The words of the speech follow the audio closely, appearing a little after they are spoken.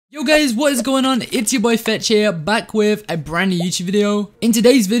Yo guys, what is going on? It's your boy Fxtch here, back with a brand new YouTube video. In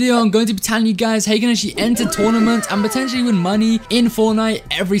today's video, I'm going to be telling you guys how you can actually enter tournaments and potentially win money in Fortnite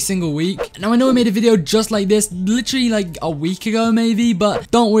every single week. Now I know I made a video just like this literally like a week ago maybe, but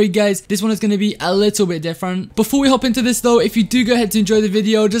don't worry guys, this one is going to be a little bit different. Before we hop into this though, if you do go ahead to enjoy the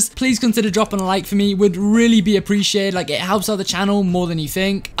video, just please consider dropping a like for me. It would really be appreciated. Like, it helps out the channel more than you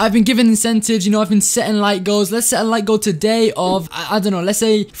think. I've been given incentives, you know, I've been setting like goals. Let's set a like goal today of, I don't know, let's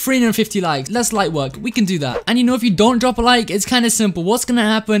say 350 likes. Let's light work. We can do that. And you know, if you don't drop a like, it's kind of simple. What's gonna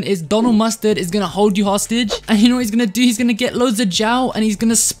happen is Donald Mustard is gonna hold you hostage, and you know what he's gonna do? He's gonna get loads of jowl and he's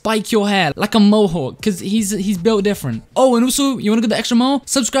gonna spike your hair like a mohawk because he's built different. Oh, and also, you wanna go the extra mile?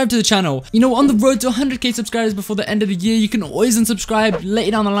 Subscribe to the channel. You know, on the road to 100k subscribers before the end of the year. You can always unsubscribe later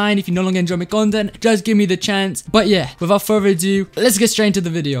down the line if you no longer enjoy my content. Just give me the chance. But yeah, without further ado, let's get straight into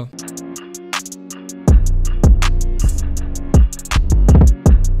the video.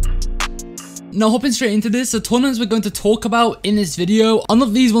 Now hopping straight into this, the tournaments we're going to talk about in this video are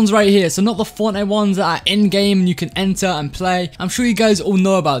not these ones right here, so not the Fortnite ones that are in-game and you can enter and play. I'm sure you guys all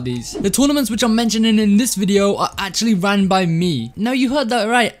know about these. The tournaments which I'm mentioning in this video are actually ran by me. Now you heard that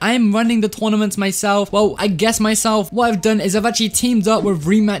right, I am running the tournaments myself. Well, I guess myself. What I've done is I've actually teamed up with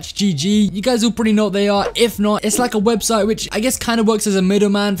Rematch GG. You guys will pretty know what they are. If not, it's like a website which I guess kind of works as a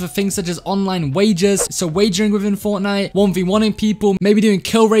middleman for things such as online wagers. So wagering within Fortnite, 1v1ing people, maybe doing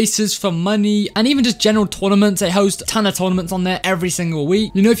kill races for money, and even just general tournaments. They host a ton of tournaments on there every single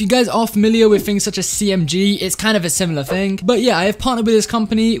week. You know, if you guys are familiar with things such as CMG, it's kind of a similar thing. But yeah, I have partnered with this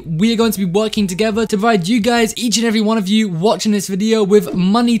company. We are going to be working together to provide you guys, each and every one of you watching this video, with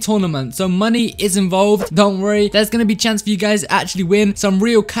money tournaments. So money is involved. Don't worry. There's going to be a chance for you guys to actually win some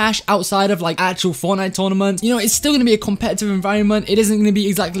real cash outside of like actual Fortnite tournaments. You know, it's still going to be a competitive environment. It isn't going to be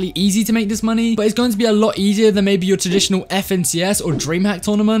exactly easy to make this money, but it's going to be a lot easier than maybe your traditional FNCS or DreamHack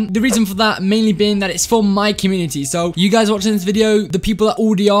tournament. The reason for that mainly being that it's for my community. So you guys watching this video, the people that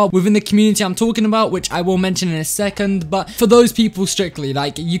already are within the community I'm talking about, which I will mention in a second, but for those people strictly,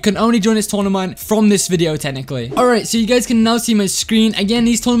 like, you can only join this tournament from this video technically. Alright, so you guys can now see my screen. Again,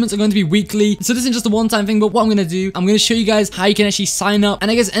 these tournaments are going to be weekly, so this isn't just a one-time thing, but what I'm going to do, I'm going to show you guys how you can actually sign up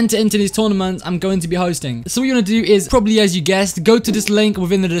and I guess enter into these tournaments I'm going to be hosting. So what you want to do is, probably as you guessed, go to this link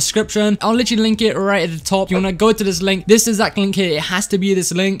within the description. I'll literally link it right at the top. You want to go to this link, this exact link here. It has to be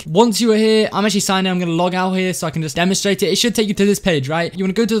this link. Once you are here, I'm actually signing in. I'm going to log out here so I can just demonstrate it. It should take you to this page, right? You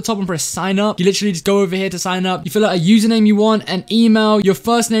want to go to the top and press sign up. You literally just go over here to sign up. You fill out a username you want, an email, your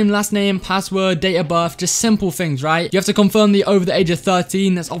first name, last name, password, date of birth, just simple things, right? You have to confirm that you're over the age of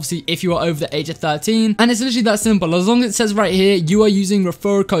 13. That's obviously if you are over the age of 13. And it's literally that simple. As long as it says right here, you are using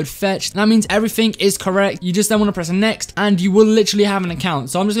referral code Fxtch, that means everything is correct. You just then want to press next and you will literally have an account.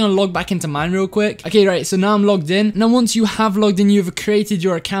 So I'm just going to log back into mine real quick. Okay, right. So now I'm logged in. Now once you have logged in, you've created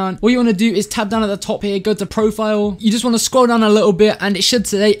your account. What you want to do is tap down at the top here, go to profile. You just want to scroll down a little bit and it should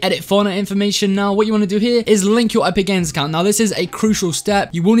say edit Fortnite information. Now what you want to do here is link your Epic Games account. Now this is a crucial step.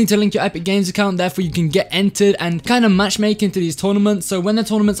 You will need to link your Epic Games account, therefore you can get entered and kind of matchmake into these tournaments. So when the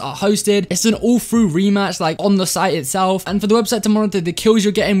tournaments are hosted, it's an all through rematch like on the site itself. And for the website to monitor the kills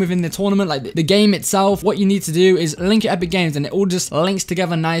you're getting within the tournament, like the game itself, what you need to do is link your Epic Games and it all just links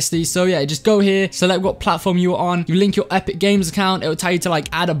together nicely. So yeah, just go here, select what platform you're on, you link your Epic Games account, it will tell you to like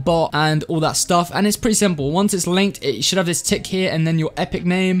add a bot and all that stuff, and it's pretty simple. Once it's linked, it should have this tick here and then your Epic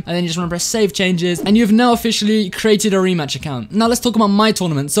name, and then you just want to press save changes and you've now officially created a rematch account. Now let's talk about my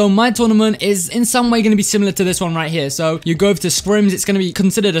tournament. So my tournament is in some way going to be similar to this one right here. So you go over to scrims, it's going to be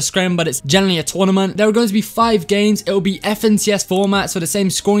considered a scrim, but it's generally a tournament. There are going to be 5 games. It will be FNCS format, so the same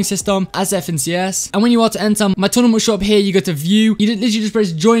scoring system as FNCS. And when you are to enter, my tournament will show up here. You go to view, you literally just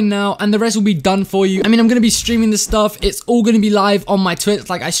press join now and the rest will be done for you. I mean, I'm going to be streaming this stuff. It's all going to be live on my Twitch.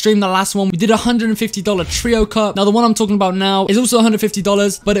 Like, I streamed the last one. We did a $150 trio cup. Now the one I'm talking about now is also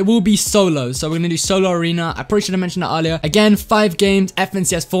 $150, but it will be solo. So we're going to do solo arena. I probably should have mentioned that earlier. Again, 5 games,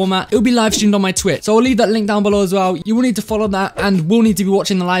 FNCS format. It will be live streamed on my Twitch. So I'll leave that link down below as well. You will need to follow that and will need to be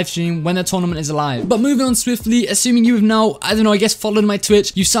watching the live stream when the tournament is live. But moving on swiftly, assuming you have now, I don't know, I guess followed my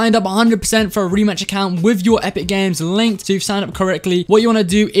Twitch, you signed up 100% for a rematch account with your Epic Games linked, so you've signed up correctly. What you want to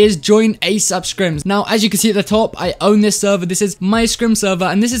do is join ASAP Scrims. Now, as you can see at the top, I own this server. This is my Scrim server,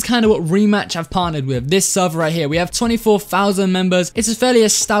 and this is kind of what what Rematch have partnered with. This server right here, we have 24,000 members. It's a fairly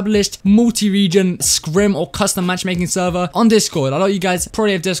established multi-region scrim or custom matchmaking server on Discord. A lot of you guys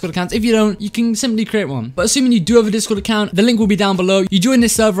probably have Discord accounts. If you don't, you can simply create one. But assuming you do have a Discord account, the link will be down below. You join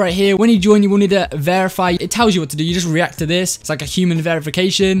this server right here. When you join, you will need to verify. It tells you what to do. You just react to this. It's like a human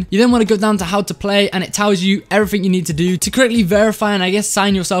verification. You then want to go down to how to play, and it tells you everything you need to do to correctly verify and I guess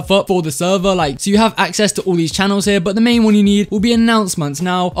sign yourself up for the server. Like, so you have access to all these channels here, but the main one you need will be announcements.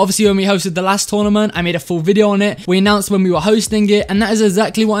 Now, obviously when we hosted the last tournament, I made a full video on it. We announced when we were hosting it, and that is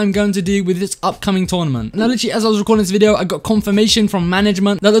exactly what I'm going to do with this upcoming tournament. Now, literally as I was recording this video, I got confirmation from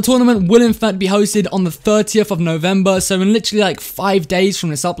management that the tournament will in fact be hosted on the 30th of November, so in literally like 5 days from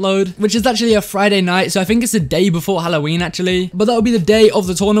this upload, which is actually a Friday night, so I think it's the day before Halloween actually, but that will be the day of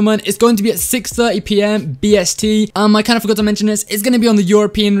the tournament. It's going to be at 6:30 p.m. BST. I kind of forgot to mention this. It's going to be on the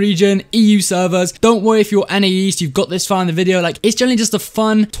European region, EU servers. Don't worry if you're NA East, you've got this far in the video. Like, it's generally just a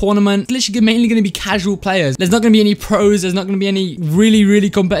fun tournament. It's literally mainly going to be casual players. There's not going to be any pros. There's not going to be any really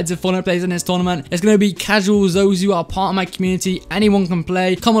competitive Fortnite players in this tournament. It's going to be casuals, those who are part of my community. Anyone can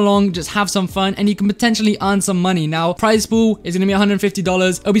play. Come along, just have some fun, and you can potentially earn some money. Now, prize pool is going to be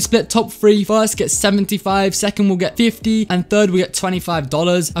 $150. It'll be split top 3. First get 75, second will get 50, and third will get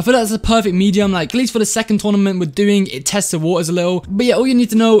 $25. I feel that's a perfect medium. Like, at least for the second tournament we're doing, it tests the waters a little. But yeah, all you need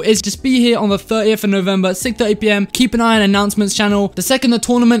to know is just be here on the 30th of November, 6:30 p.m. Keep an eye on announcements channel. The second the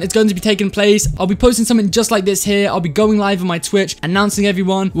tournament is going to be taking place, I'll be posting something just like this here. I'll be going live on my Twitch, announcing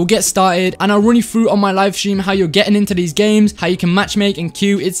everyone. We'll get started, and I'll run you through on my live stream how you're getting into these games, how you can matchmake and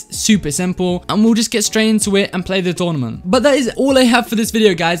queue. It's super simple, and we'll just get straight into it and play the tournament. But that is all I have for this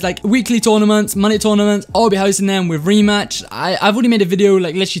video, guys. Like, weekly tournaments, money tournaments, I'll be hosting them with Rematch. I've already made a video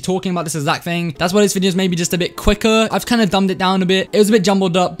like literally talking about this exact thing. That's why this video is maybe just a bit quicker. I've kind of dumbed it down a bit. It was a bit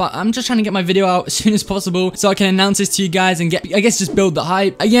jumbled up, but I'm just trying to get my video out as soon as possible so I can announce this to you guys and get, I guess, just build the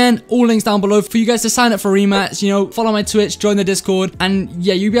hype. Again, all links down below for you guys to sign up for Rematch. You know, follow my Twitch, join the Discord, and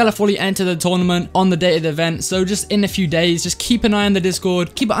yeah, you'll be able to fully enter the tournament on the date of the event. So just in a few days, just keep an eye on the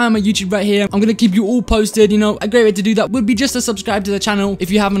Discord, keep an eye on my YouTube right here. I'm gonna keep you all posted. You know, a great way to do that would be just to subscribe to the channel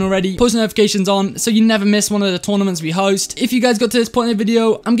if you haven't already. Post notifications on so you never miss one of the tournaments we host. If you guys got to this point in the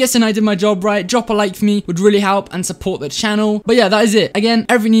video, I'm guessing I did my job right. Drop a like for me, would really help and support the channel. But yeah, that is it. Again,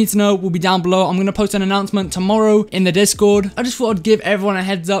 everything you need to know will be down below. I'm gonna post an announcement tomorrow in the Discord. I just thought I'd give everyone a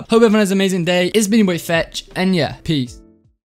heads up. Hope everyone has an amazing day. It's been your boy Fxtch, and yeah, peace.